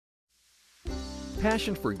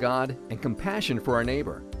passion for God and compassion for our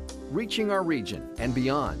neighbor, reaching our region and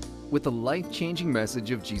beyond with the life-changing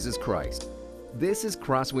message of Jesus Christ. This is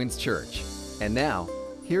Crosswinds Church. And now,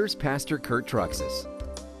 here's Pastor Kurt Truxas.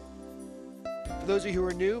 For those of you who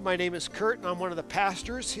are new, my name is Kurt, and I'm one of the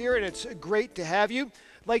pastors here, and it's great to have you.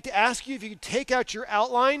 I'd like to ask you if you could take out your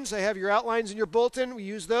outlines. I have your outlines in your bulletin. We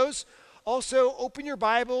use those. Also, open your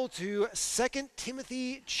Bible to 2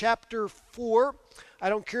 Timothy chapter 4. I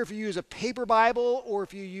don't care if you use a paper Bible or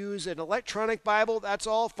if you use an electronic Bible. That's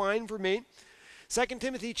all fine for me. 2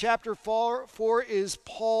 Timothy chapter 4 is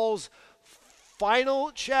Paul's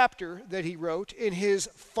final chapter that he wrote in his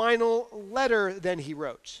final letter that he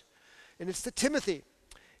wrote. And it's to Timothy.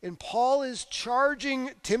 And Paul is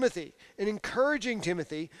charging Timothy and encouraging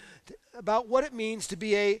Timothy about what it means to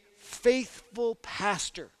be a faithful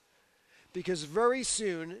pastor. Because very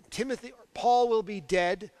soon, Paul will be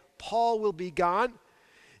dead. Paul will be gone.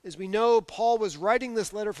 As we know, Paul was writing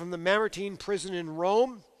this letter from the Mamertine prison in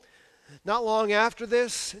Rome. Not long after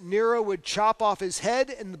this, Nero would chop off his head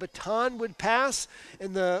and the baton would pass,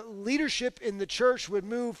 and the leadership in the church would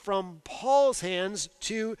move from Paul's hands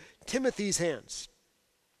to Timothy's hands.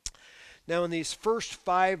 Now, in these first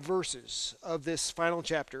 5 verses of this final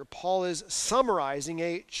chapter, Paul is summarizing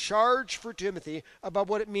a charge for Timothy about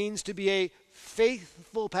what it means to be a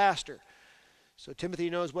faithful pastor. So Timothy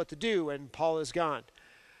knows what to do when Paul is gone.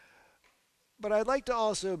 But I'd like to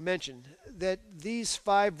also mention that these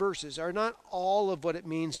 5 verses are not all of what it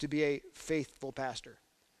means to be a faithful pastor.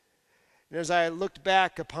 And as I looked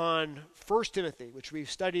back upon 1 Timothy, which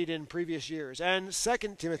we've studied in previous years, and 2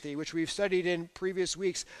 Timothy, which we've studied in previous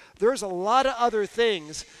weeks, there's a lot of other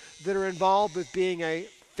things that are involved with being a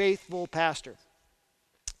faithful pastor.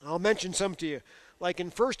 I'll mention some to you. Like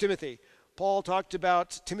in 1 Timothy, Paul talked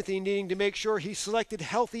about Timothy needing to make sure he selected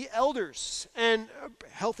healthy elders and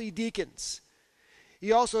healthy deacons.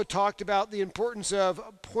 He also talked about the importance of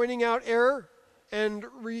pointing out error and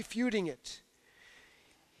refuting it.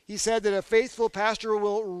 He said that a faithful pastor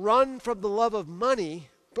will run from the love of money,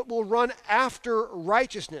 but will run after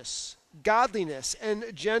righteousness, godliness, and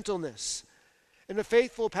gentleness. And a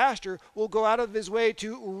faithful pastor will go out of his way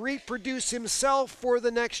to reproduce himself for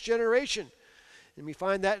the next generation. And we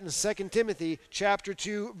find that in 2 Timothy chapter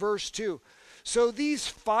 2, verse 2. So these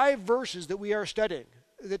 5 verses that we are studying,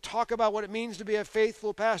 that talk about what it means to be a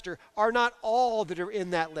faithful pastor, are not all that are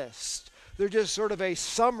in that list. They're just sort of a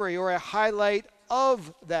summary or a highlight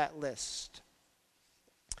of that list.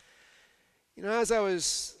 You know, as I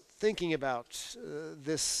was thinking about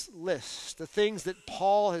this list, the things that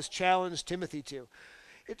Paul has challenged Timothy to,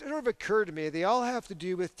 it sort of occurred to me they all have to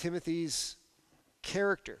do with Timothy's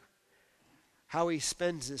character, how he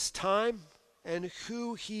spends his time, and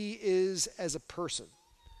who he is as a person.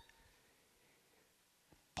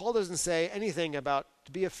 Paul doesn't say anything about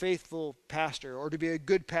to be a faithful pastor or to be a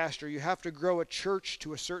good pastor, you have to grow a church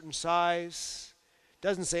to a certain size.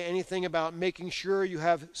 Doesn't say anything about making sure you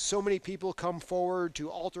have so many people come forward to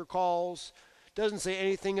altar calls. Doesn't say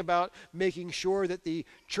anything about making sure that the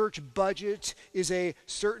church budget is a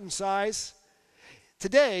certain size.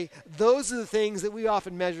 Today, those are the things that we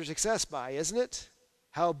often measure success by, isn't it?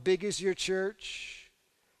 How big is your church?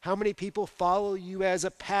 How many people follow you as a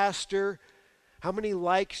pastor? How many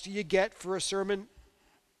likes do you get for a sermon?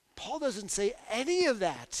 Paul doesn't say any of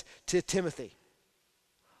that to Timothy.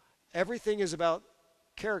 Everything is about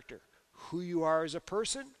character, who you are as a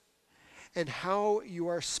person, and how you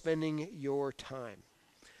are spending your time.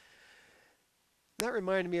 That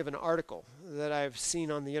reminded me of an article that I've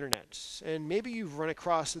seen on the internet. And maybe you've run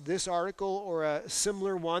across this article or a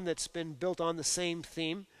similar one that's been built on the same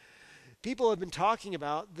theme. People have been talking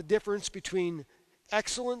about the difference between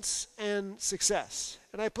excellence and success.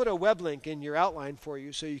 And I put a web link in your outline for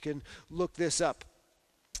you so you can look this up.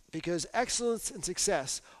 Because excellence and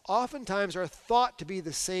success oftentimes are thought to be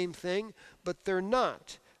the same thing, but they're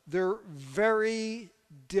not. They're very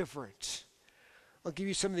different. I'll give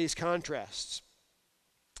you some of these contrasts.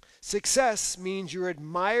 Success means you're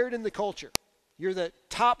admired in the culture. You're the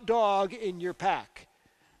top dog in your pack.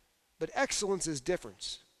 But excellence is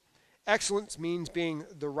different. Excellence means being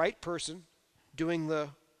the right person, doing the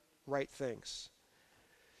right things.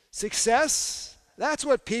 Success, that's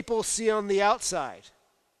what people see on the outside.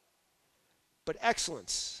 But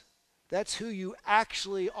excellence, that's who you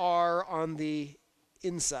actually are on the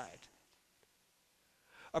inside.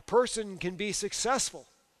 A person can be successful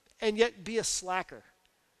and yet be a slacker.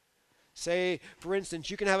 Say, for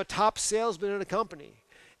instance, you can have a top salesman in a company,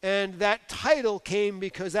 and that title came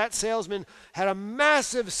because that salesman had a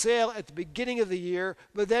massive sale at the beginning of the year,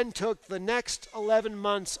 but then took the next 11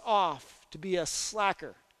 months off to be a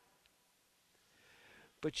slacker.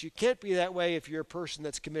 But you can't be that way if you're a person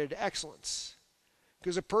that's committed to excellence.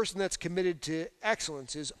 Because a person that's committed to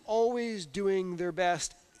excellence is always doing their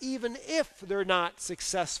best, even if they're not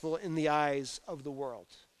successful in the eyes of the world.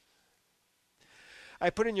 I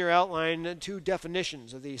put in your outline 2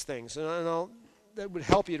 definitions of these things, and that would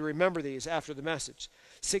help you to remember these after the message.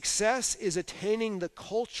 Success is attaining the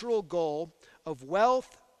cultural goal of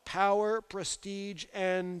wealth, power, prestige,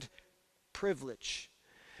 and privilege.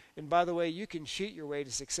 And by the way, you can cheat your way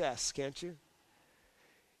to success, can't you?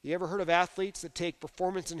 You ever heard of athletes that take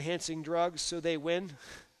performance-enhancing drugs so they win?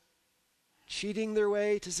 Cheating their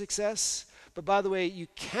way to success? But by the way, you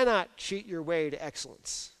cannot cheat your way to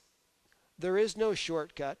excellence. There is no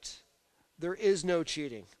shortcut. There is no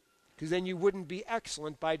cheating, because then you wouldn't be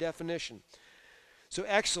excellent by definition. So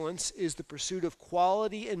excellence is the pursuit of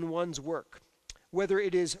quality in one's work, whether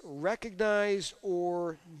it is recognized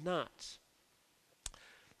or not.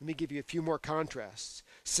 Let me give you a few more contrasts.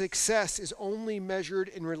 Success is only measured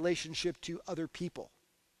in relationship to other people.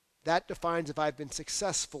 That defines if I've been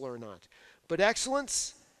successful or not. But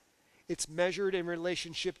excellence, it's measured in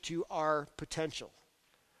relationship to our potential.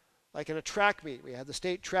 Like in a track meet, we had the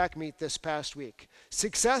state track meet this past week.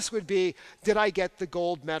 Success would be, did I get the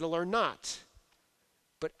gold medal or not?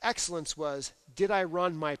 But excellence was, did I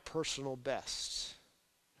run my personal best?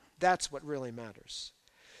 That's what really matters.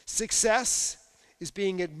 Success is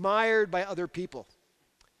being admired by other people.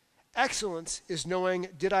 Excellence is knowing,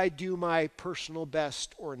 did I do my personal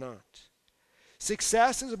best or not?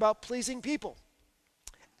 Success is about pleasing people.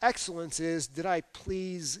 Excellence is, did I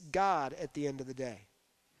please God at the end of the day?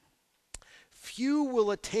 Few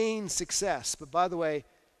will attain success, but by the way,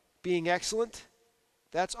 being excellent,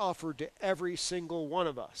 that's offered to every single one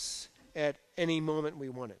of us at any moment we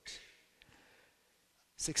want it.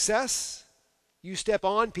 Success, you step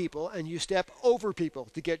on people and you step over people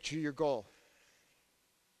to get to your goal.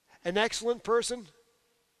 An excellent person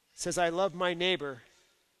says, I love my neighbor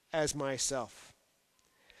as myself.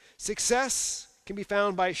 Success can be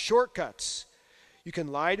found by shortcuts. You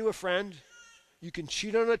can lie to a friend. You can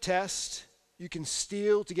cheat on a test. You can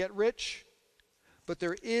steal to get rich. But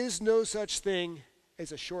there is no such thing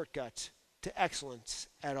as a shortcut to excellence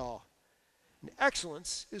at all. And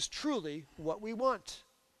excellence is truly what we want.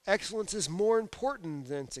 Excellence is more important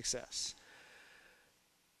than success.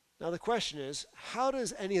 Now the question is, how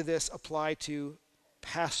does any of this apply to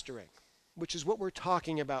pastoring, which is what we're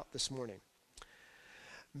talking about this morning?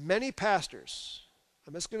 Many pastors,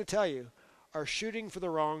 I'm just going to tell you, are shooting for the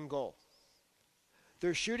wrong goal.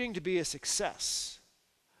 They're shooting to be a success.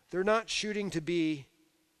 They're not shooting to be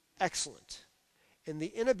excellent. And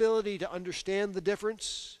the inability to understand the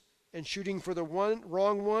difference and shooting for the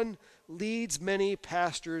wrong one leads many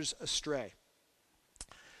pastors astray.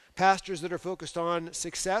 Pastors that are focused on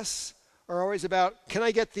success are always about, can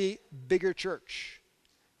I get the bigger church?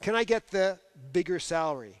 Can I get the bigger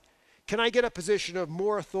salary? Can I get a position of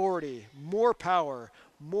more authority, more power,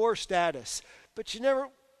 more status? But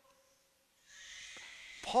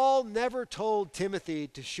Paul never told Timothy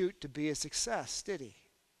to shoot to be a success, did he?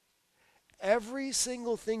 Every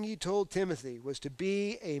single thing he told Timothy was to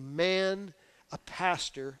be a man, a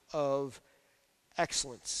pastor of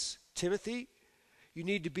excellence. Timothy, you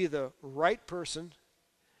need to be the right person.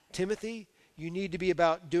 Timothy, you need to be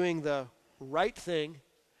about doing the right thing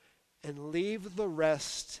and leave the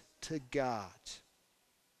rest to God.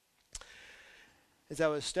 As I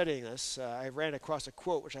was studying this, I ran across a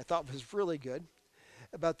quote which I thought was really good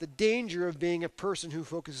about the danger of being a person who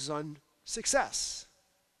focuses on success.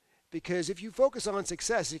 Because if you focus on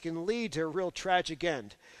success, it can lead to a real tragic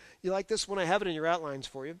end. You like this one? I have it in your outlines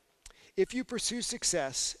for you. If you pursue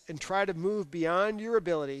success and try to move beyond your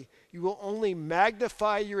ability, you will only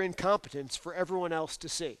magnify your incompetence for everyone else to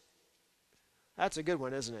see. That's a good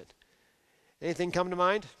one, isn't it? Anything come to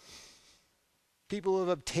mind? People who have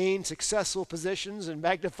obtained successful positions and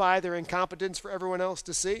magnify their incompetence for everyone else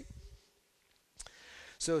to see?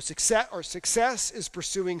 So success is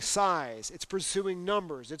pursuing size, it's pursuing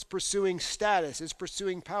numbers, it's pursuing status, it's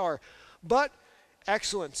pursuing power. But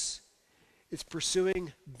excellence, it's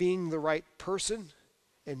pursuing being the right person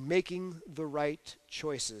and making the right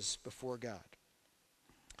choices before God.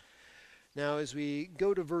 Now, as we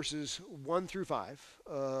go to verses 1 through 5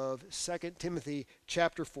 of 2 Timothy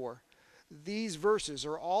chapter 4, these verses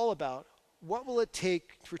are all about what will it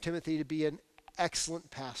take for Timothy to be an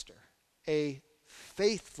excellent pastor, a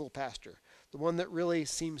faithful pastor, the one that really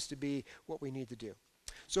seems to be what we need to do.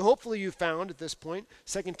 So hopefully you found at this point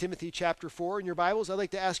 2 Timothy chapter 4 in your Bibles. I'd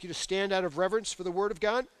like to ask you to stand out of reverence for the Word of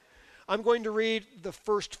God. I'm going to read the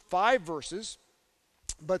first 5 verses,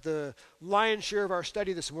 but the lion's share of our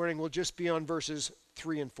study this morning will just be on verses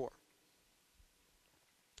 3 and 4.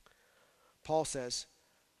 Paul says,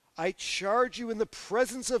 I charge you in the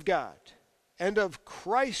presence of God and of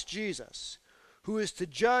Christ Jesus, who is to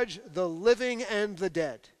judge the living and the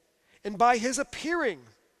dead, and by his appearing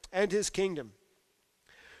and his kingdom.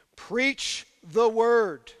 Preach the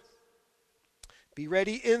word. Be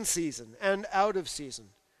ready in season and out of season.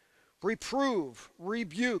 Reprove,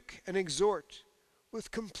 rebuke, and exhort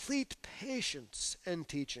with complete patience and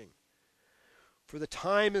teaching. For the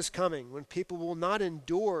time is coming when people will not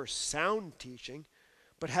endure sound teaching,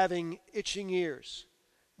 but having itching ears,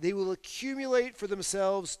 they will accumulate for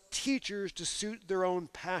themselves teachers to suit their own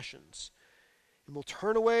passions, and will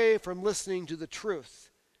turn away from listening to the truth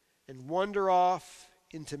and wander off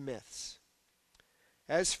into myths.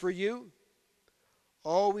 As for you,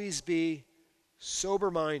 always be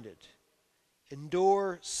sober-minded,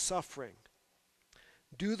 endure suffering,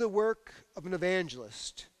 do the work of an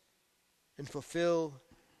evangelist, and fulfill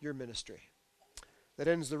your ministry. That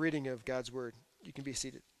ends the reading of God's word. You can be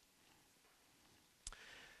seated.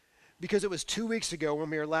 Because it was 2 weeks ago when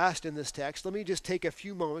we were last in this text, let me just take a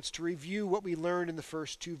few moments to review what we learned in the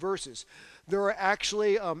first 2 verses. There are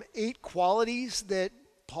actually 8 qualities that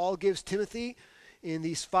Paul gives Timothy in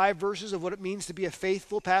these 5 verses of what it means to be a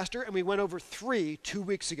faithful pastor, and we went over 3 2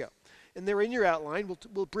 weeks ago. And they're in your outline.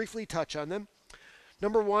 We'll briefly touch on them.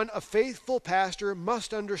 Number 1, a faithful pastor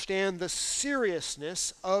must understand the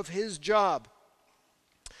seriousness of his job.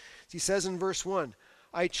 He says in verse 1,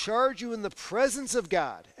 I charge you in the presence of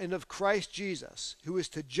God and of Christ Jesus, who is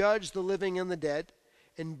to judge the living and the dead,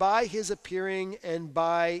 and by his appearing and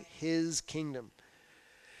by his kingdom.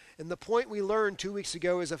 And the point we learned 2 weeks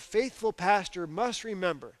ago is a faithful pastor must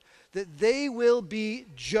remember that they will be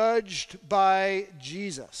judged by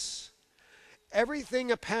Jesus.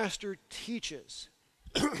 Everything a pastor teaches,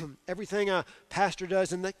 everything a pastor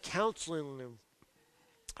does in the counseling room,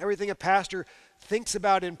 everything a pastor thinks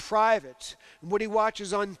about in private, what he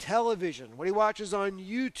watches on television, what he watches on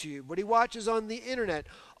YouTube, what he watches on the internet,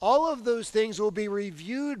 all of those things will be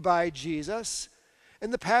reviewed by Jesus,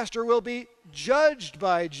 and the pastor will be judged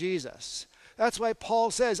by Jesus. That's why Paul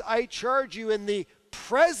says, I charge you in the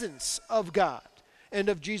presence of God and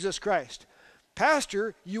of Jesus Christ.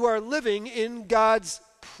 Pastor, you are living in God's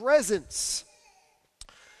presence.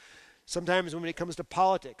 Sometimes when it comes to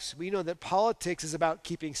politics, we know that politics is about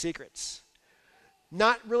keeping secrets,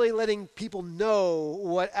 not really letting people know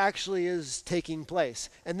what actually is taking place.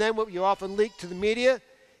 And then what you often leak to the media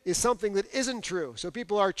is something that isn't true. So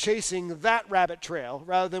people are chasing that rabbit trail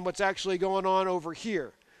rather than what's actually going on over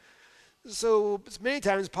here. So many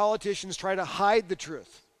times politicians try to hide the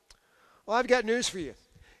truth. Well, I've got news for you.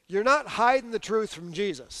 You're not hiding the truth from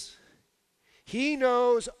Jesus. He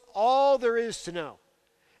knows all there is to know.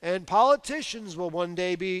 And politicians will one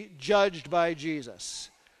day be judged by Jesus.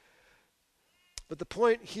 But the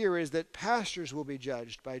point here is that pastors will be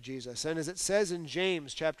judged by Jesus. And as it says in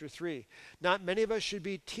James chapter 3, not many of us should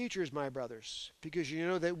be teachers, my brothers, because you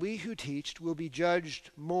know that we who teach will be judged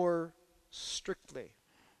more strictly.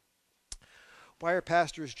 Why are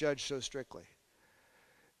pastors judged so strictly?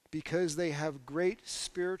 Because they have great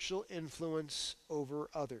spiritual influence over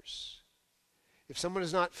others. If someone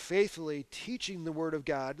is not faithfully teaching the Word of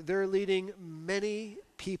God, they're leading many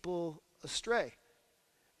people astray.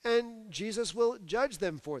 And Jesus will judge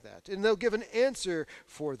them for that, and they'll give an answer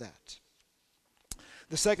for that.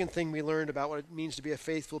 The second thing we learned about what it means to be a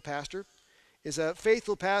faithful pastor is a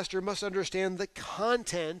faithful pastor must understand the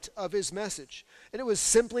content of his message. And it was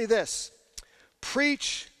simply this: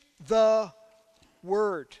 preach the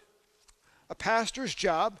word. A pastor's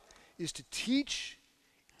job is to teach,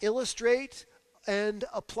 illustrate, and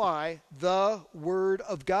apply the Word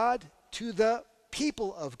of God to the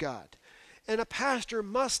people of God. And a pastor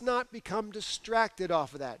must not become distracted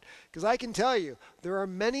off of that. Because I can tell you, there are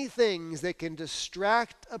many things that can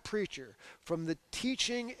distract a preacher from the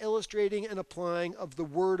teaching, illustrating, and applying of the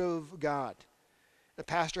Word of God. A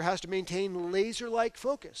pastor has to maintain laser-like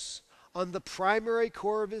focus on the primary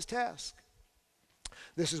core of his task.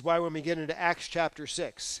 This is why when we get into Acts chapter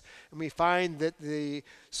 6, and we find that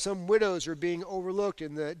some widows are being overlooked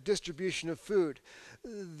in the distribution of food,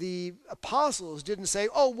 the apostles didn't say,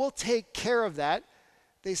 oh, we'll take care of that.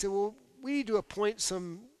 They said, well, we need to appoint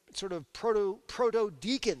some sort of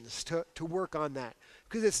proto-deacons to work on that,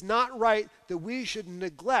 because it's not right that we should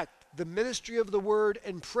neglect the ministry of the word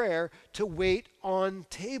and prayer to wait on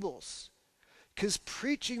tables. Because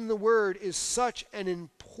preaching the word is such an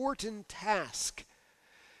important task,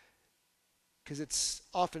 because it's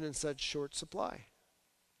often in such short supply.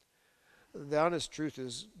 The honest truth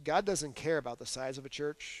is, God doesn't care about the size of a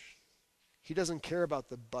church. He doesn't care about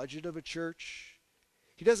the budget of a church.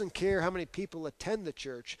 He doesn't care how many people attend the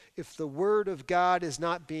church. If the Word of God is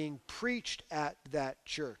not being preached at that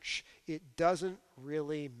church, it doesn't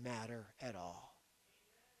really matter at all.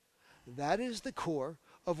 That is the core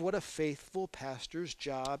of what a faithful pastor's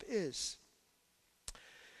job is.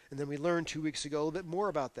 And then we learned 2 weeks ago a little bit more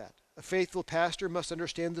about that. A faithful pastor must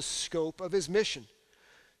understand the scope of his mission.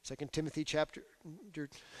 2 Timothy chapter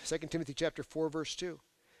 4, verse 2.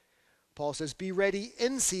 Paul says, "Be ready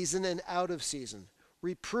in season and out of season.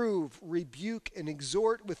 Reprove, rebuke, and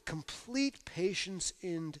exhort with complete patience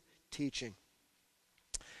in teaching."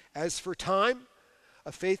 As for time,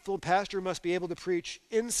 a faithful pastor must be able to preach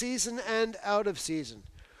in season and out of season.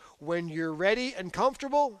 When you're ready and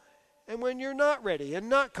comfortable, and when you're not ready and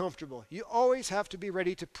not comfortable. You always have to be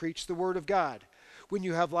ready to preach the Word of God. When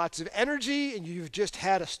you have lots of energy and you've just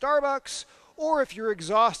had a Starbucks, or if you're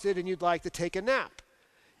exhausted and you'd like to take a nap.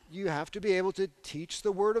 You have to be able to teach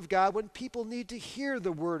the Word of God when people need to hear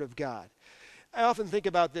the Word of God. I often think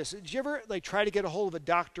about this. Did you ever try to get a hold of a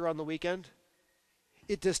doctor on the weekend?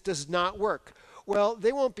 It just does not work. Well,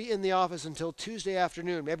 they won't be in the office until Tuesday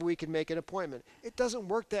afternoon. Maybe we can make an appointment. It doesn't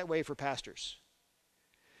work that way for pastors.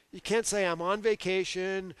 You can't say, I'm on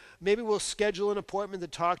vacation. Maybe we'll schedule an appointment to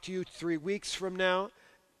talk to you 3 weeks from now.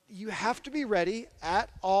 You have to be ready at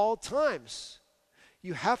all times.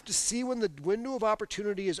 You have to see when the window of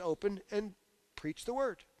opportunity is open and preach the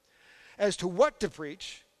Word. As to what to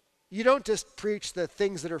preach, you don't just preach the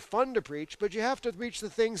things that are fun to preach, but you have to preach the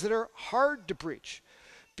things that are hard to preach.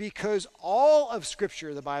 Because all of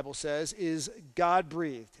Scripture, the Bible says, is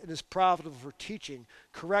God-breathed and is profitable for teaching,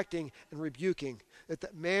 correcting, and rebuking, that the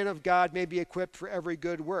man of God may be equipped for every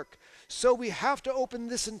good work. So we have to open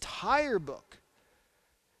this entire book.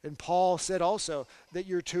 And Paul said also that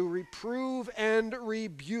you're to reprove and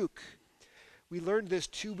rebuke. We learned this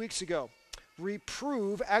 2 weeks ago.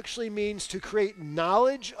 Reprove actually means to create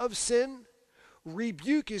knowledge of sin.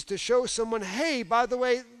 Rebuke is to show someone, hey, by the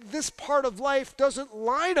way, this part of life doesn't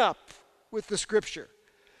line up with the Scripture.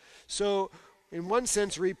 So in one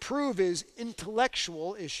sense, reprove is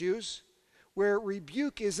intellectual issues, where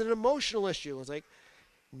rebuke is an emotional issue. It's like,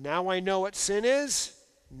 now I know what sin is.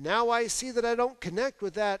 Now I see that I don't connect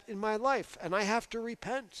with that in my life, and I have to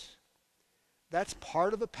repent. That's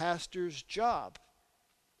part of a pastor's job.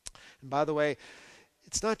 And by the way,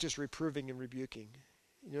 it's not just reproving and rebuking.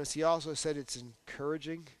 You notice he also said it's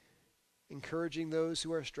encouraging those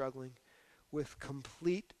who are struggling with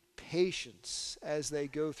complete patience as they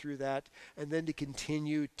go through that, and then to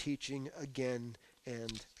continue teaching again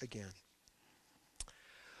and again.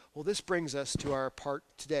 Well, this brings us to our part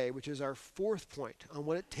today, which is our fourth point on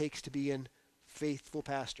what it takes to be a faithful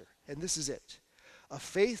pastor. And this is it. A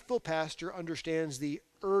faithful pastor understands the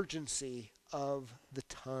urgency of the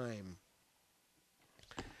time.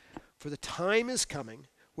 For the time is coming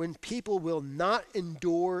when people will not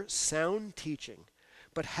endure sound teaching,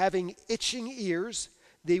 but having itching ears,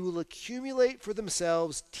 they will accumulate for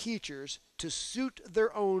themselves teachers to suit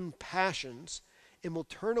their own passions, and will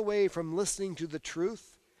turn away from listening to the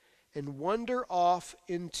truth and wander off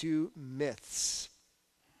into myths.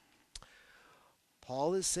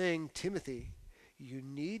 Paul is saying, Timothy, you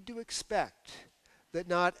need to expect that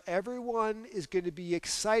not everyone is going to be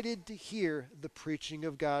excited to hear the preaching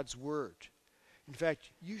of God's Word. In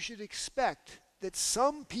fact, you should expect that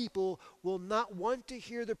some people will not want to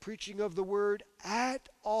hear the preaching of the Word at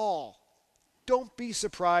all. Don't be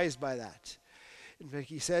surprised by that. In fact,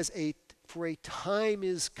 he says, for a time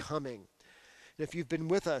is coming. And if you've been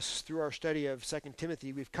with us through our study of 2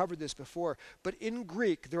 Timothy, we've covered this before. But in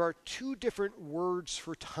Greek, there are two different words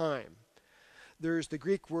for time. There's the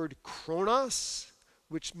Greek word chronos,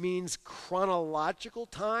 which means chronological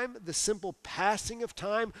time, the simple passing of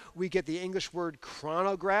time. We get the English word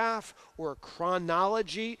chronograph or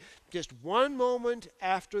chronology, just one moment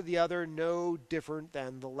after the other, no different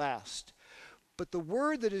than the last. But the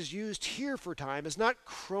word that is used here for time is not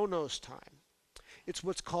chronos time. It's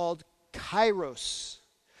what's called kairos.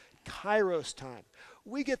 Kairos time.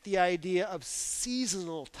 We get the idea of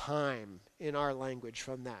seasonal time in our language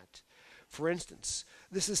from that. For instance,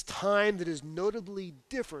 this is time that is notably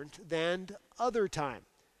different than other time.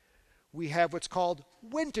 We have what's called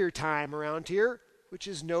winter time around here, which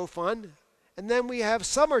is no fun. And then we have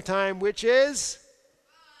summertime, which is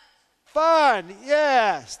fun.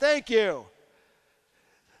 Yes, thank you.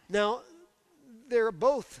 Now, they're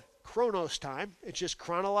both chronos time. It's just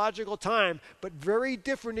chronological time, but very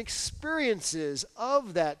different experiences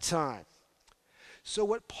of that time. So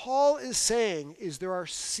what Paul is saying is there are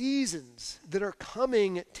seasons that are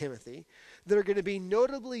coming, Timothy, that are going to be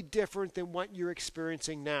notably different than what you're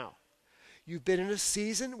experiencing now. You've been in a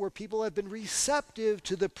season where people have been receptive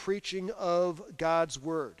to the preaching of God's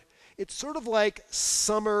word. It's sort of like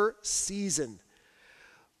summer season.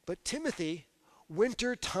 But Timothy,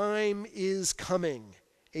 winter time is coming.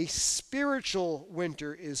 A spiritual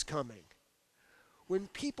winter is coming, when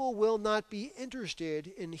people will not be interested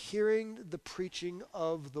in hearing the preaching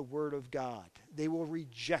of the Word of God. They will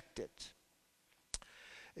reject it.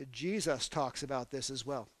 Jesus talks about this as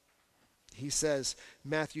well. He says,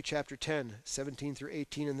 Matthew chapter 10, 17 through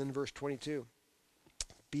 18, and then verse 22,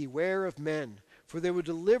 "Beware of men, for they will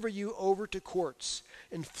deliver you over to courts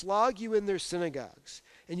and flog you in their synagogues,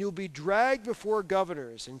 and you will be dragged before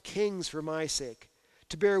governors and kings for my sake,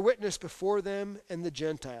 to bear witness before them and the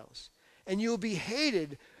Gentiles. And you will be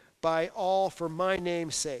hated by all for my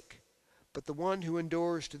name's sake, but the one who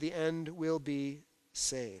endures to the end will be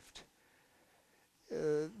saved."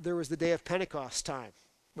 There was the day of Pentecost time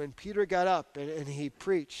when Peter got up and he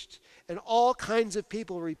preached, and all kinds of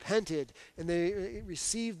people repented and they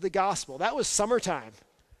received the gospel. That was summertime.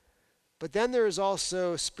 But then there is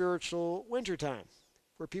also spiritual wintertime,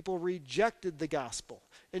 where people rejected the gospel.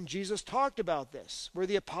 And Jesus talked about this, where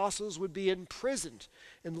the apostles would be imprisoned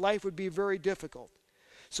and life would be very difficult.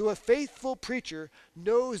 So a faithful preacher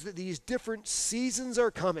knows that these different seasons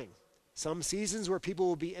are coming. Some seasons where people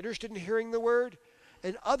will be interested in hearing the word,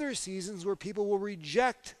 and other seasons where people will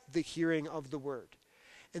reject the hearing of the word.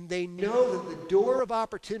 And they know that the door of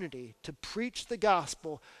opportunity to preach the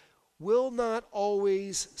gospel will not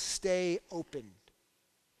always stay open.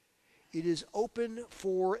 It is open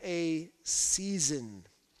for a season.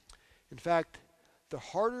 In fact, the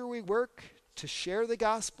harder we work to share the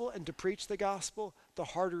gospel and to preach the gospel, the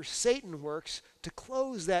harder Satan works to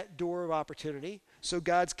close that door of opportunity so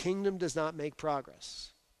God's kingdom does not make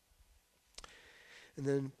progress. And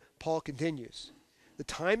then Paul continues, "The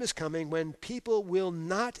time is coming when people will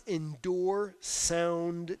not endure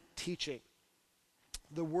sound teaching."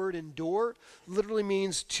 The word endure literally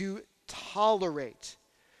means to tolerate.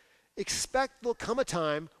 Expect there'll come a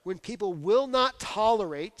time when people will not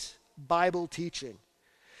tolerate Bible teaching.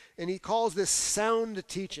 And he calls this sound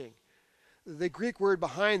teaching. The Greek word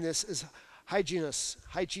behind this is hygienus.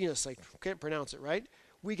 Hygienus, I can't pronounce it right.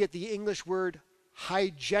 We get the English word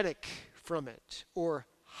hygienic from it, or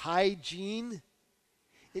hygiene.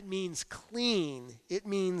 It means clean. It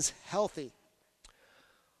means healthy.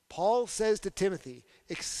 Paul says to Timothy,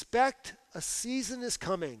 expect a season is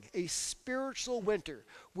coming, a spiritual winter,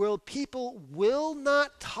 where people will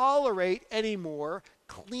not tolerate anymore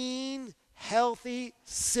clean, healthy,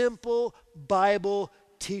 simple Bible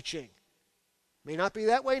teaching. May not be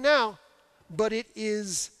that way now, but it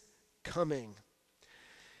is coming.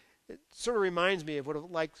 It sort of reminds me of what it's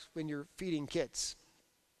like when you're feeding kids.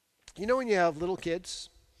 You know when you have little kids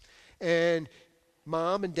and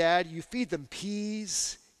mom and dad, you feed them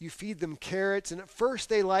peas, you feed them carrots, and at first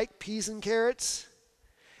they like peas and carrots,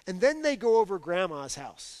 and then they go over grandma's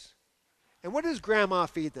house. And what does grandma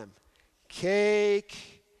feed them?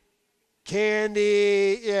 Cake,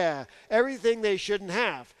 candy, everything they shouldn't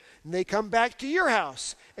have. And they come back to your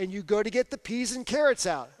house, and you go to get the peas and carrots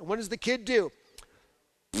out. And what does the kid do?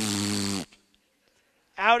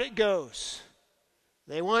 Out it goes.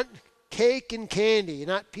 They want cake and candy,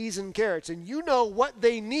 not peas and carrots. And you know what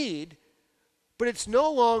they need, but it's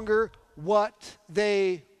no longer what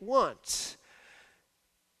they want.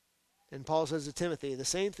 And Paul says to Timothy, the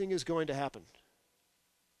same thing is going to happen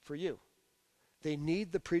for you. They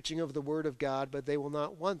need the preaching of the Word of God, but they will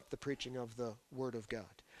not want the preaching of the Word of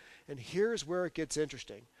God. And here's where it gets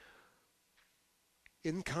interesting.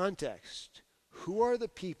 In context, who are the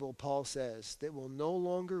people, Paul says, that will no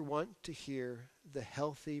longer want to hear the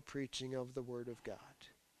healthy preaching of the Word of God?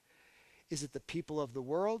 Is it the people of the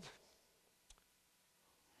world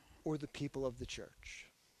or the people of the church?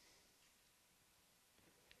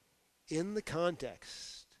 In the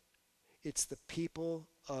context, it's the people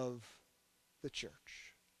of the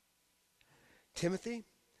church. Timothy,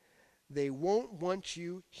 they won't want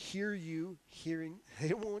to hear you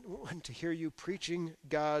preaching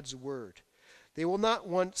God's word. They will not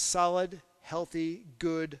want solid, healthy,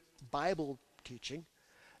 good Bible teaching.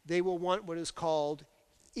 They will want what is called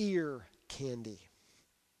ear candy.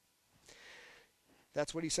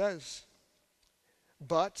 That's what he says.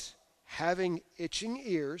 But having itching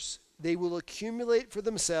ears, they will accumulate for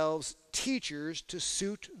themselves teachers to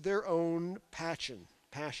suit their own passion.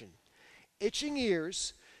 Itching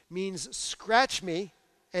ears means scratch me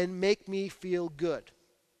and make me feel good.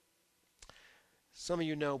 Some of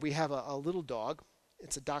you know we have a little dog.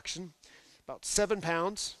 It's a dachshund, about 7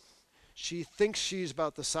 pounds. She thinks she's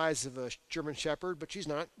about the size of a German Shepherd, but she's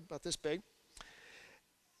not, about this big.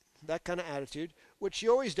 That kind of attitude. What she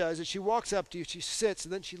always does is she walks up to you, she sits,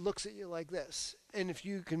 and then she looks at you like this. And if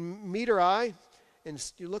you can meet her eye,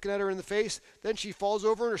 and you're looking at her in the face, then she falls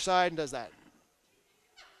over on her side and does that.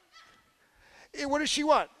 And what does she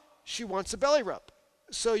want? She wants a belly rub.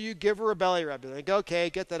 So you give her a belly rub. You're like,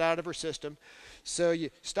 okay, get that out of her system. So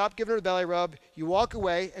you stop giving her the belly rub, you walk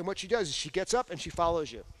away, and what she does is she gets up and she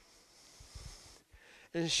follows you.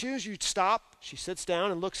 And as soon as you stop, she sits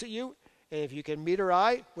down and looks at you, and if you can meet her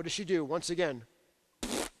eye, what does she do? Once again,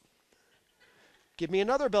 give me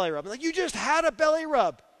another belly rub. I'm like, you just had a belly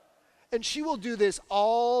rub. And she will do this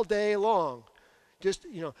all day long. Just,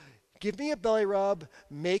 give me a belly rub,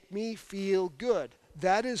 make me feel good.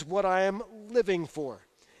 That is what I am living for.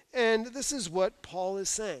 And this is what Paul is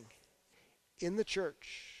saying. In the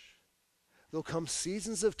church, there'll come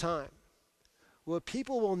seasons of time where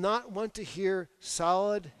people will not want to hear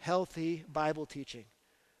solid, healthy Bible teaching.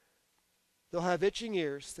 They'll have itching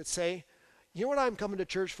ears that say, you know what I'm coming to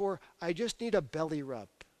church for? I just need a belly rub.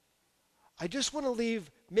 I just want to leave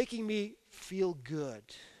making me feel good.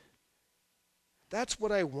 That's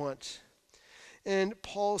what I want. And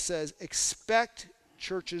Paul says, expect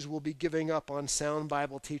churches will be giving up on sound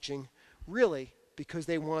Bible teaching, really, because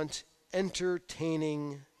they want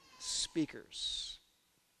entertaining speakers.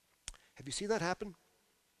 Have you seen that happen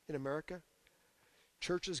in America?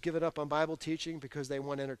 Churches giving up on Bible teaching because they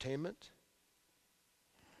want entertainment?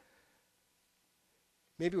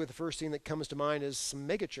 Maybe the first thing that comes to mind is some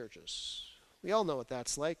mega churches. We all know what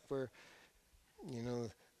that's like, where,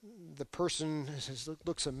 the person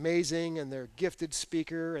looks amazing and they're a gifted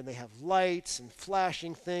speaker and they have lights and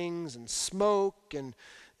flashing things and smoke, and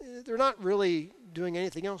they're not really doing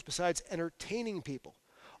anything else besides entertaining people,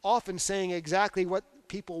 often saying exactly what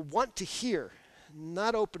people want to hear,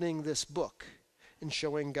 not opening this book and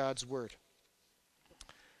showing God's word.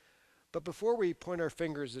 But before we point our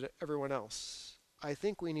fingers at everyone else, I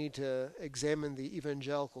think we need to examine the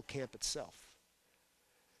evangelical camp itself.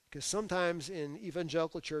 Because sometimes in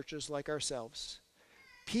evangelical churches like ourselves,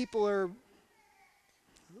 people are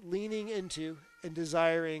leaning into and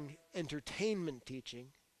desiring entertainment teaching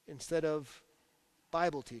instead of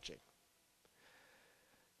Bible teaching.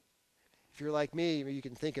 If you're like me, you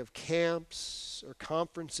can think of camps or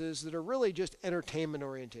conferences that are really just entertainment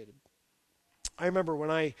oriented. I remember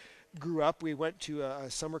when I grew up, we went to a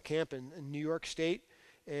summer camp in New York State,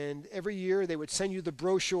 and every year they would send you the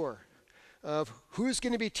brochure of who's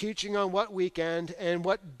going to be teaching on what weekend and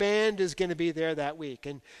what band is going to be there that week.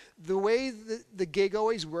 And the way the gig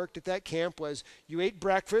always worked at that camp was you ate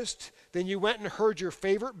breakfast, then you went and heard your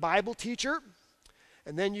favorite Bible teacher,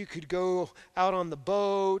 and then you could go out on the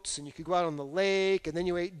boats, and you could go out on the lake, and then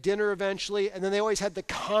you ate dinner eventually, and then they always had the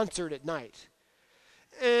concert at night.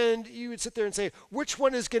 And you would sit there and say, which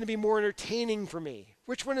one is going to be more entertaining for me?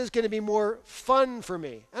 Which one is going to be more fun for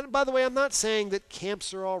me? And by the way, I'm not saying that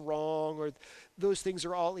camps are all wrong or those things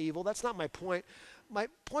are all evil. That's not my point. My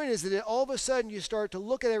point is that all of a sudden you start to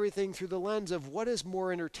look at everything through the lens of what is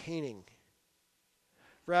more entertaining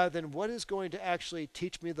rather than what is going to actually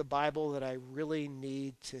teach me the Bible that I really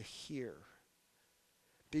need to hear.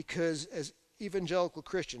 Because as evangelical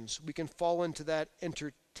Christians, we can fall into that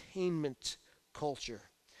entertainment culture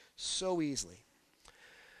so easily.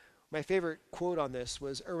 My favorite quote on this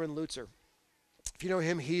was Erwin Lutzer. If you know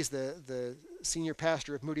him, he's the senior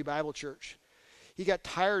pastor of Moody Bible Church. He got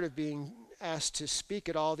tired of being asked to speak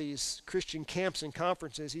at all these Christian camps and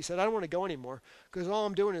conferences. He said, I don't want to go anymore because all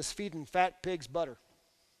I'm doing is feeding fat pigs butter.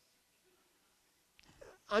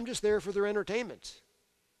 I'm just there for their entertainment.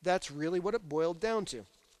 That's really what it boiled down to.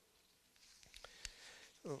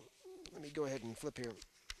 Oh, let me go ahead and flip here.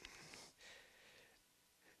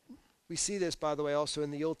 We see this, by the way, also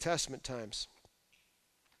in the Old Testament times.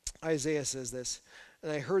 Isaiah says this,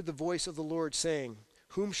 and I heard the voice of the Lord saying,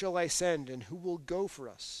 whom shall I send, and who will go for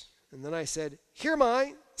us? And then I said, here am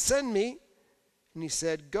I, send me. And he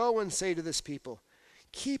said, go and say to this people,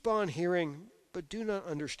 keep on hearing, but do not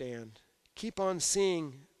understand. Keep on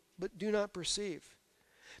seeing, but do not perceive.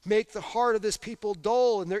 Make the heart of this people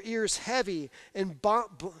dull and their ears heavy, and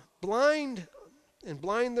blind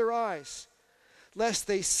their eyes, lest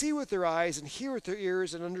they see with their eyes and hear with their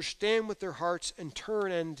ears and understand with their hearts and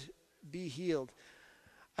turn and be healed.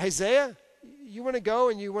 Isaiah, you want to go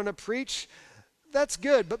and you want to preach? That's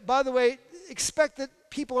good. But by the way, expect that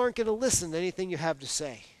people aren't going to listen to anything you have to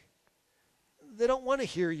say. They don't want to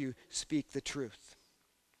hear you speak the truth.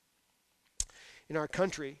 In our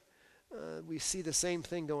country, we see the same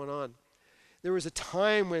thing going on. There was a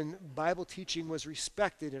time when Bible teaching was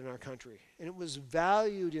respected in our country, and it was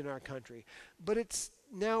valued in our country, but it's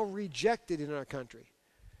now rejected in our country.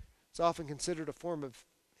 It's often considered a form of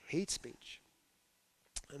hate speech.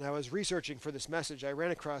 And I was researching for this message. I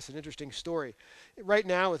ran across an interesting story. Right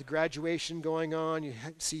now, with graduation going on, you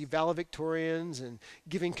see valedictorians and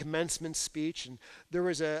giving commencement speech. And there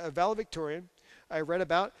was a valedictorian I read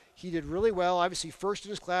about. He did really well, obviously first in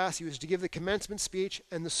his class. He was to give the commencement speech,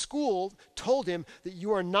 and the school told him that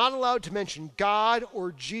you are not allowed to mention God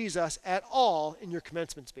or Jesus at all in your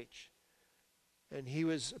commencement speech. And he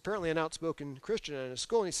was apparently an outspoken Christian in his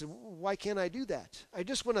school, and he said, why can't I do that? I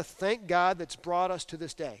just want to thank God that's brought us to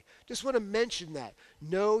this day. Just want to mention that.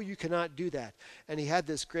 No, you cannot do that. And he had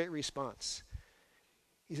this great response.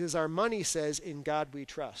 He says, our money says, in God we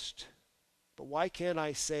trust. But why can't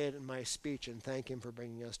I say it in my speech and thank him for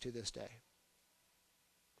bringing us to this day?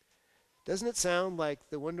 Doesn't it sound like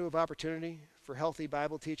the window of opportunity for healthy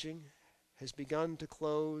Bible teaching has begun to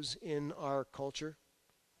close in our culture?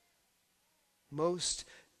 Most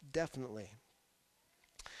definitely.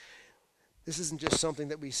 This isn't just something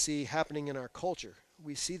that we see happening in our culture.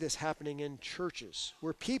 We see this happening in churches,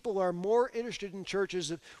 where people are more interested in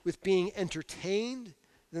churches with being entertained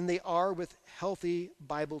than they are with healthy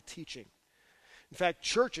Bible teaching. In fact,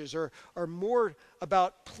 churches are more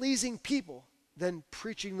about pleasing people than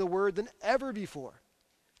preaching the word than ever before.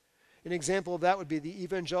 An example of that would be the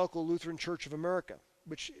Evangelical Lutheran Church of America,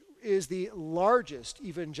 which is the largest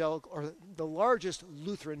evangelical or the largest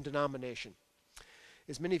Lutheran denomination.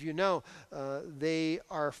 As many of you know, they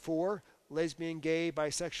are for lesbian, gay,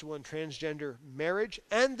 bisexual, and transgender marriage,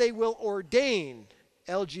 and they will ordain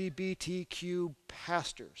LGBTQ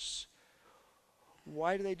pastors.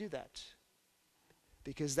 Why do they do that?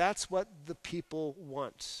 Because that's what the people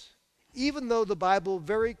want. Even though the Bible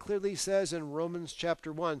very clearly says in Romans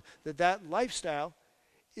chapter 1 that that lifestyle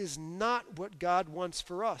is not what God wants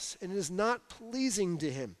for us, and is not pleasing to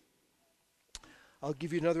him. I'll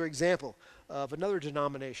give you another example of another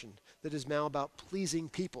denomination that is now about pleasing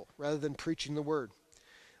people rather than preaching the word,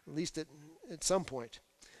 at least at some point.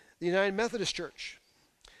 The United Methodist Church.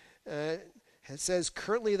 It says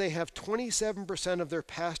currently they have 27% of their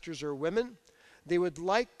pastors are women. They would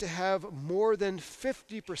like to have more than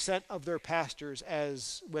 50% of their pastors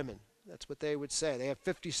as women. That's what they would say. They have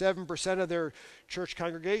 57% of their church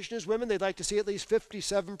congregation as women. They'd like to see at least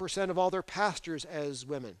 57% of all their pastors as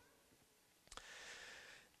women.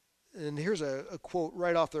 And here's a quote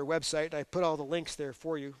right off their website. I put all the links there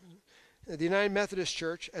for you. The United Methodist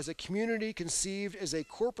Church, as a community conceived as a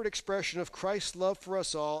corporate expression of Christ's love for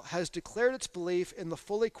us all, has declared its belief in the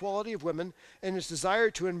full equality of women and its desire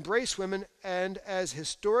to embrace women, and as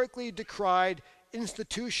historically decried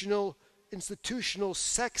institutional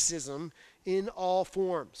sexism in all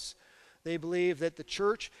forms. They believe that the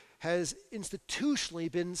church has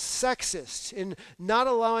institutionally been sexist in not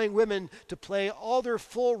allowing women to play all their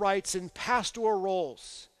full rights in pastoral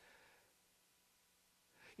roles.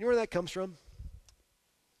 You know where that comes from?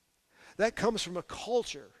 That comes from a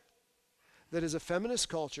culture that is a feminist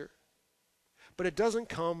culture, but it doesn't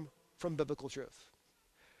come from biblical truth.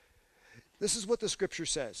 This is what the scripture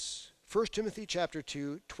says. 1 Timothy chapter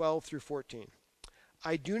 2, 12 through 14.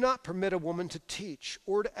 I do not permit a woman to teach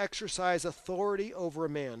or to exercise authority over a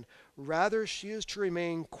man. Rather, she is to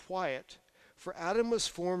remain quiet. For Adam was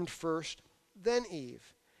formed first, then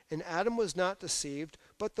Eve. And Adam was not deceived,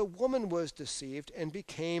 but the woman was deceived and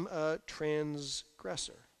became a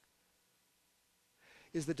transgressor.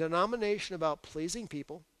 Is the denomination about pleasing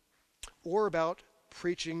people or about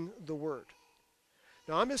preaching the word?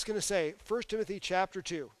 Now, I'm just going to say 1 Timothy chapter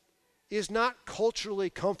 2 is not culturally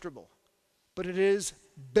comfortable, but it is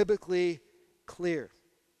biblically clear.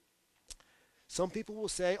 Some people will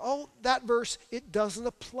say, oh, that verse, it doesn't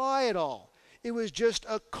apply at all. It was just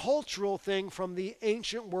a cultural thing from the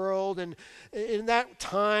ancient world, and in that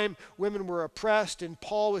time, women were oppressed, and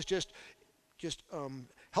Paul was just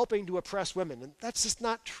helping to oppress women. And that's just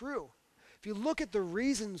not true. If you look at the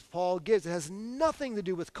reasons Paul gives, it has nothing to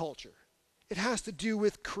do with culture. It has to do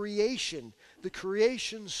with creation, the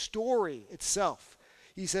creation story itself.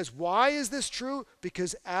 He says, why is this true?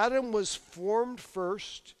 Because Adam was formed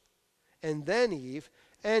first, and then Eve,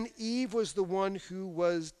 and Eve was the one who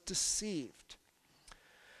was deceived.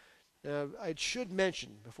 Now, I should mention,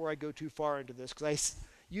 before I go too far into this, because I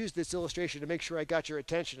used this illustration to make sure I got your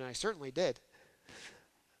attention, and I certainly did.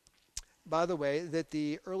 By the way, that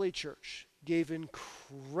the early church gave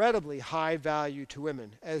incredibly high value to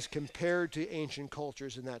women as compared to ancient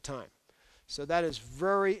cultures in that time. So that is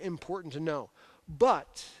very important to know.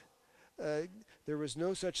 But there was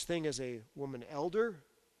no such thing as a woman elder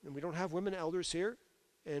And we don't have women elders here.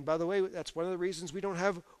 And by the way, that's one of the reasons we don't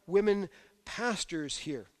have women pastors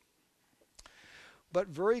here. But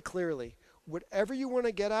very clearly, whatever you want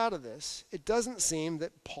to get out of this, it doesn't seem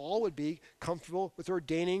that Paul would be comfortable with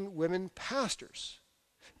ordaining women pastors.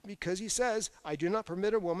 Because he says, I do not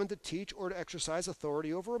permit a woman to teach or to exercise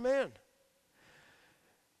authority over a man.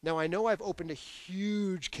 Now, I know I've opened a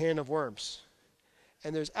huge can of worms.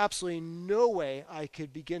 And there's absolutely no way I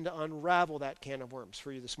could begin to unravel that can of worms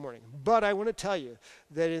for you this morning. But I want to tell you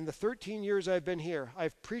that in the 13 years I've been here,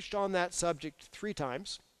 I've preached on that subject 3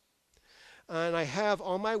 times. And I have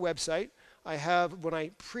on my website, when I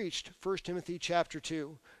preached 1 Timothy chapter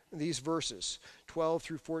 2, these verses, 12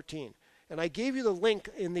 through 14. And I gave you the link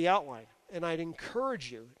in the outline. And I'd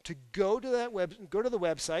encourage you to go to the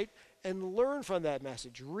website and learn from that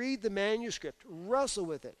message. Read the manuscript. Wrestle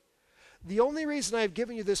with it. The only reason I've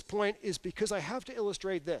given you this point is because I have to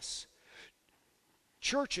illustrate this.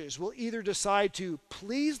 Churches will either decide to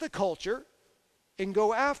please the culture and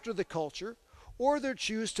go after the culture, or they'll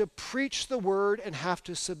choose to preach the word and have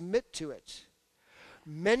to submit to it.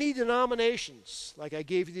 Many denominations, like I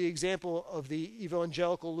gave you the example of the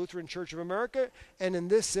Evangelical Lutheran Church of America, and in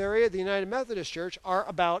this area, the United Methodist Church, are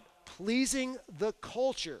about pleasing the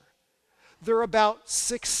culture. They're about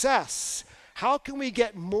success. How can we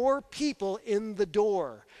get more people in the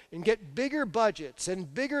door and get bigger budgets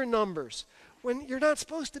and bigger numbers when you're not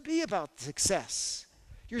supposed to be about success?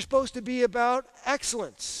 You're supposed to be about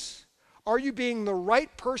excellence. Are you being the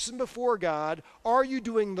right person before God? Are you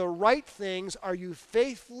doing the right things? Are you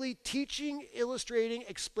faithfully teaching, illustrating,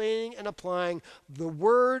 explaining, and applying the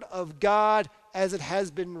Word of God as it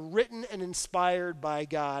has been written and inspired by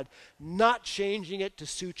God, not changing it to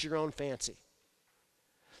suit your own fancy?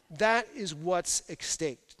 That is what's at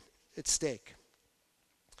stake.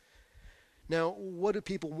 Now, what do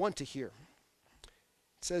people want to hear?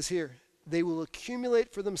 It says here, they will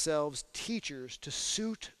accumulate for themselves teachers to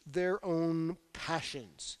suit their own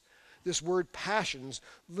passions. This word passions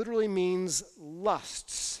literally means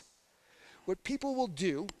lusts. What people will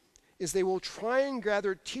do is they will try and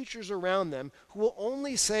gather teachers around them who will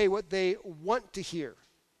only say what they want to hear,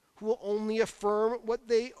 who will only affirm what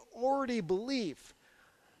they already believe.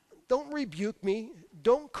 Don't rebuke me.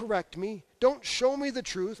 Don't correct me. Don't show me the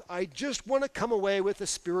truth. I just want to come away with a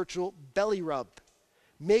spiritual belly rub.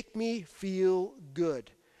 Make me feel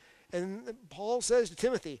good. And Paul says to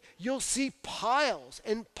Timothy, you'll see piles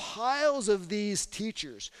and piles of these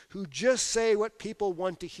teachers who just say what people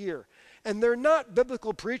want to hear. And they're not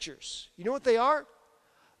biblical preachers. You know what they are?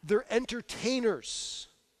 They're entertainers.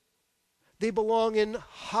 They belong in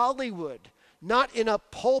Hollywood, not in a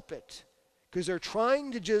pulpit, because they're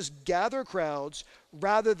trying to just gather crowds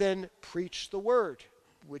rather than preach the word,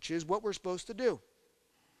 which is what we're supposed to do.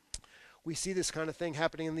 We see this kind of thing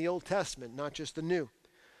happening in the Old Testament, not just the New.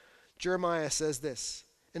 Jeremiah says this,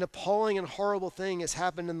 an appalling and horrible thing has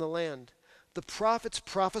happened in the land. The prophets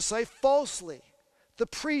prophesy falsely. The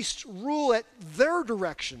priests rule at their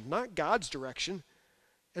direction, not God's direction.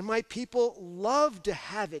 And my people love to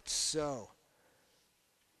have it so.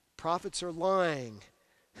 Prophets are lying.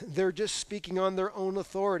 They're just speaking on their own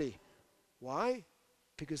authority. Why?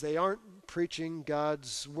 Because they aren't preaching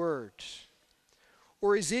God's word.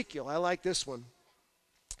 Or Ezekiel, I like this one.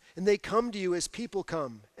 And they come to you as people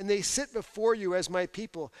come, and they sit before you as my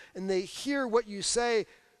people, and they hear what you say,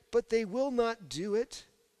 but they will not do it.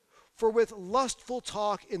 For with lustful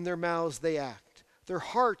talk in their mouths they act. Their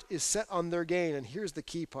heart is set on their gain, and here's the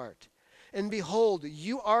key part. And behold,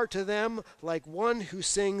 you are to them like one who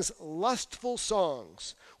sings lustful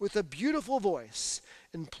songs with a beautiful voice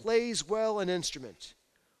and plays well an instrument.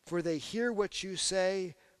 For they hear what you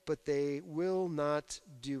say, but they will not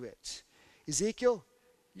do it. Ezekiel,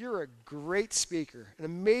 you're a great speaker, an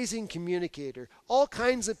amazing communicator. All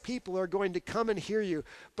kinds of people are going to come and hear you,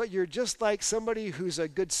 but you're just like somebody who's a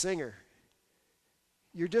good singer.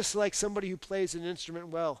 You're just like somebody who plays an instrument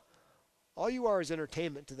well. All you are is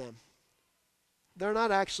entertainment to them. They're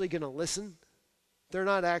not actually going to listen. They're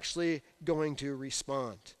not actually going to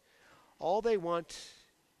respond. All they want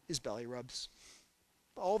is belly rubs.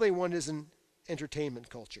 All they want is an entertainment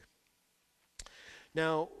culture.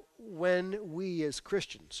 Now, when we as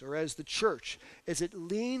Christians, or as the church, as it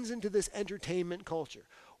leans into this entertainment culture,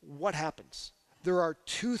 what happens? There are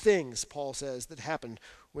 2 things, Paul says, that happen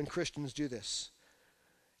when Christians do this.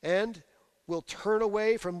 And will turn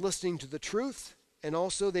away from listening to the truth, and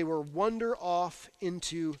also they will wander off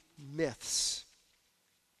into myths.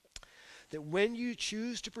 That when you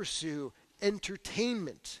choose to pursue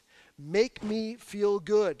entertainment, make me feel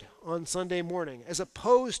good on Sunday morning, as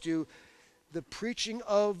opposed to the preaching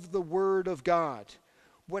of the Word of God,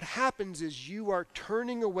 what happens is you are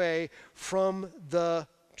turning away from the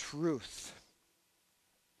truth.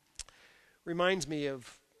 Reminds me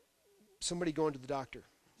of somebody going to the doctor.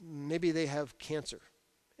 Maybe they have cancer,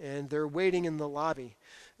 and they're waiting in the lobby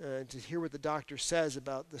to hear what the doctor says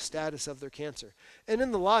about the status of their cancer. And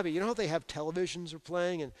in the lobby, you know how they have televisions are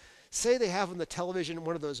playing? And say they have on the television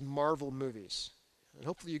one of those Marvel movies. And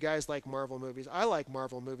hopefully you guys like Marvel movies. I like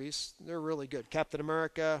Marvel movies. They're really good. Captain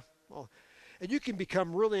America. Well, and you can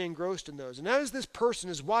become really engrossed in those. And as this person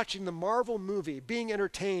is watching the Marvel movie, being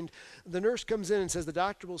entertained, the nurse comes in and says, the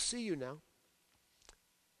doctor will see you now.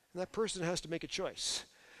 And that person has to make a choice.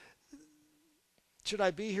 Should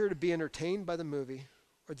I be here to be entertained by the movie,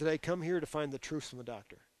 or did I come here to find the truth from the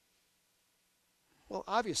doctor? Well,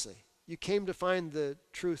 obviously, you came to find the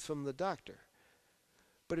truth from the doctor.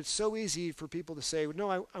 But it's so easy for people to say,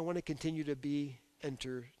 no, I want to continue to be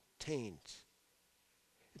entertained.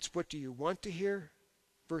 It's what do you want to hear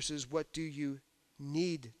versus what do you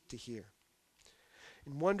need to hear.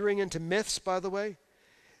 And wandering into myths, by the way,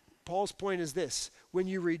 Paul's point is this: when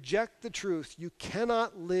you reject the truth, you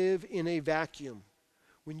cannot live in a vacuum.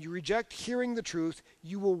 When you reject hearing the truth,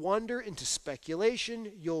 you will wander into speculation,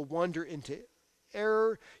 you'll wander into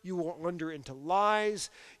error, you will wander into lies,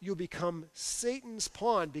 you'll become Satan's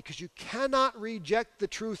pawn because you cannot reject the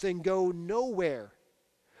truth and go nowhere.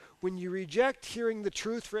 When you reject hearing the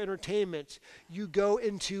truth for entertainment, you go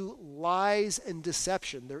into lies and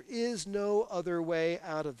deception. There is no other way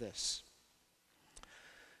out of this.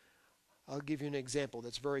 I'll give you an example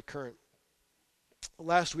that's very current.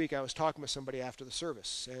 Last week I was talking with somebody after the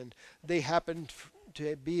service, and they happened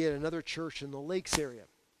to be at another church in the Lakes area.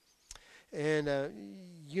 And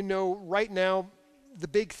right now, the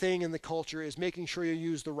big thing in the culture is making sure you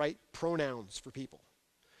use the right pronouns for people.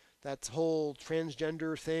 That whole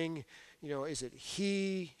transgender thing, is it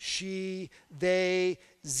he, she, they,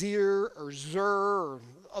 zir, or zer, or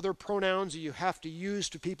other pronouns that you have to use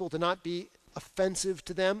to people to not be offensive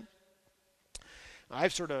to them?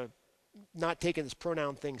 I've sort of not taken this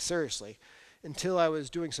pronoun thing seriously until I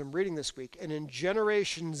was doing some reading this week. And in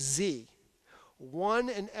Generation Z, 1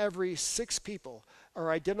 in every 6 people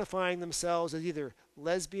are identifying themselves as either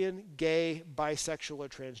lesbian, gay, bisexual, or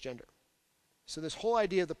transgender. So this whole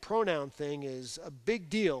idea of the pronoun thing is a big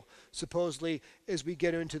deal, supposedly, as we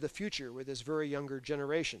get into the future with this very younger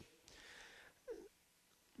generation.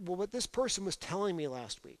 Well, what this person was telling me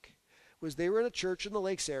last week was they were in a church in the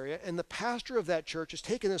Lakes area, and the pastor of that church has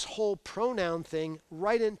taken this whole pronoun thing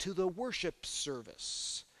right into the worship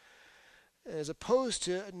service. As opposed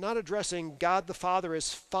to not addressing God the Father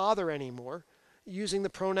as Father anymore, using the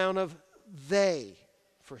pronoun of they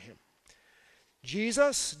for him.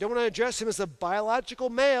 Jesus, don't want to address him as a biological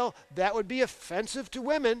male. That would be offensive to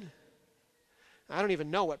women. I don't even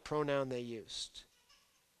know what pronoun they used.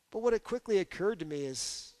 But what it quickly occurred to me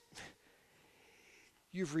is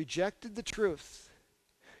you've rejected the truth.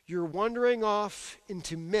 You're wandering off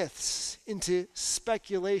into myths, into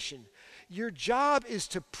speculation. Your job is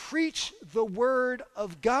to preach the Word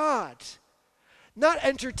of God, not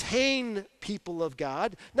entertain people of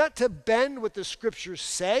God, not to bend what the Scriptures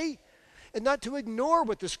say, and not to ignore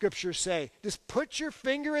what the Scriptures say. Just put your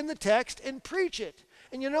finger in the text and preach it.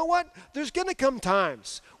 And you know what? There's going to come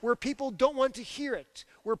times where people don't want to hear it,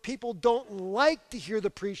 where people don't like to hear the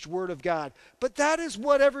preached Word of God. But that is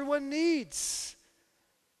what everyone needs.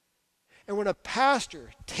 And when a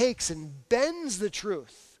pastor takes and bends the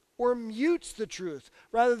truth, or mutes the truth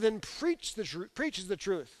rather than preaches the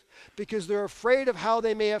truth because they're afraid of how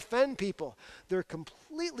they may offend people, they're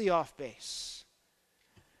completely off base.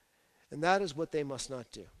 And that is what they must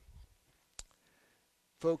not do.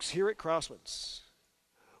 Folks, here at Crosswinds,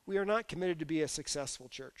 we are not committed to be a successful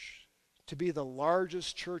church, to be the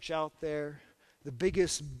largest church out there, the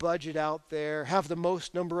biggest budget out there, have the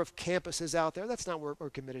most number of campuses out there. That's not what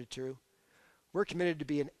we're committed to. We're committed to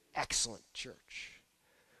be an excellent church.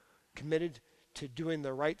 Committed to doing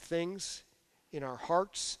the right things in our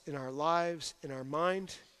hearts, in our lives, in our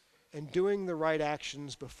mind, and doing the right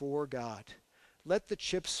actions before God. Let the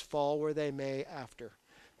chips fall where they may after,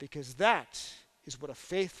 because that is what a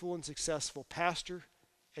faithful and successful pastor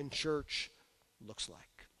and church looks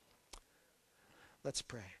like. Let's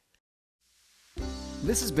pray.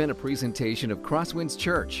 This has been a presentation of Crosswinds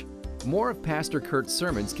Church. More of Pastor Kurt's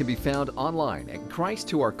sermons can be found online at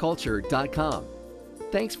christourculture.com.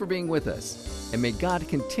 Thanks for being with us, and may God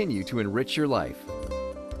continue to enrich your life.